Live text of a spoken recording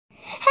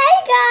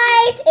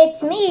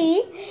it's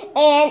me,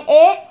 and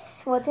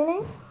it's, what's her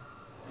name?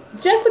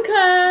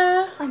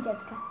 Jessica. I'm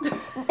Jessica.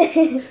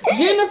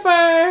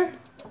 Jennifer.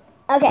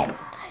 Okay,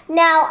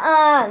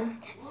 now,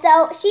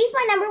 so she's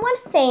my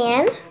 #1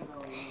 fan,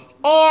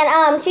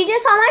 and she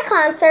just saw my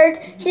concert.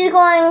 She's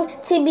going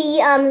to be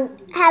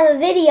have a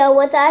video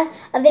with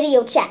us, a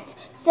video chat.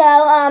 So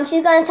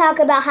she's going to talk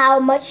about how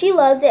much she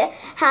loved it,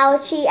 how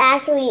she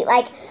actually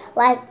like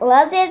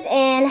loved it,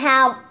 and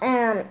how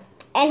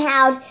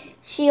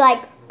she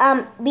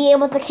be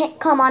able to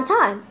come on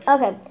time.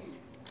 Okay.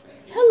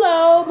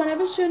 Hello, my name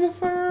is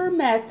Jennifer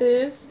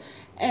Mathis,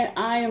 and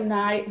I am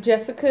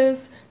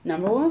Jessica's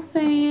 #1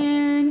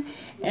 fan,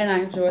 and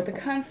I enjoyed the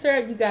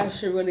concert. You guys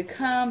should really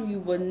come. You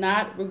will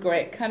not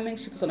regret coming.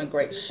 She put on a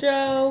great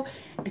show,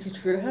 and she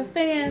treated her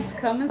fans.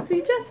 Come and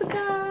see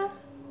Jessica.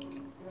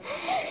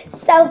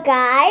 So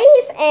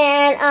guys,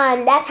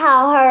 and that's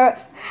how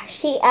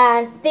she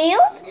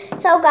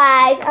feels. So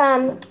guys,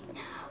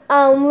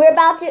 we're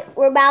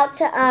about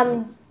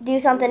to do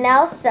something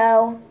else.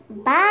 So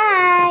bye.